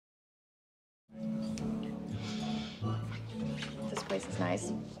place is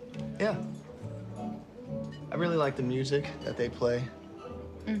nice. Yeah. I really like the music that they play.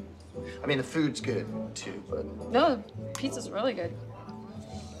 I mean, the food's good, too, but... No, the pizza's really good.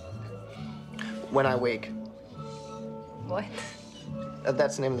 When I Wake. What?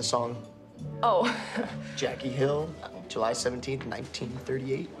 That's the name of the song. Oh. Jackie Hill, July 17th,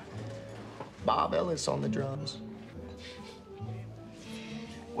 1938. Bob Ellis on the drums.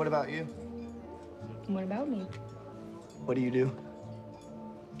 What about you? What about me? What do you do?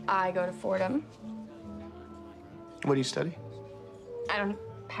 I go to Fordham. What do you study? I don't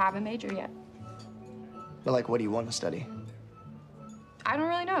have a major yet. But, like, what do you want to study? I don't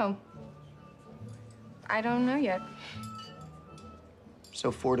really know. I don't know yet.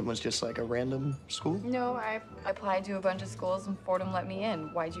 So Fordham was just like a random school? No, I applied to a bunch of schools and Fordham let me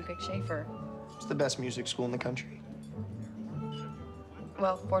in. Why'd you pick Schaefer? It's the best music school in the country.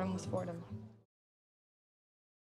 Well, Fordham was Fordham.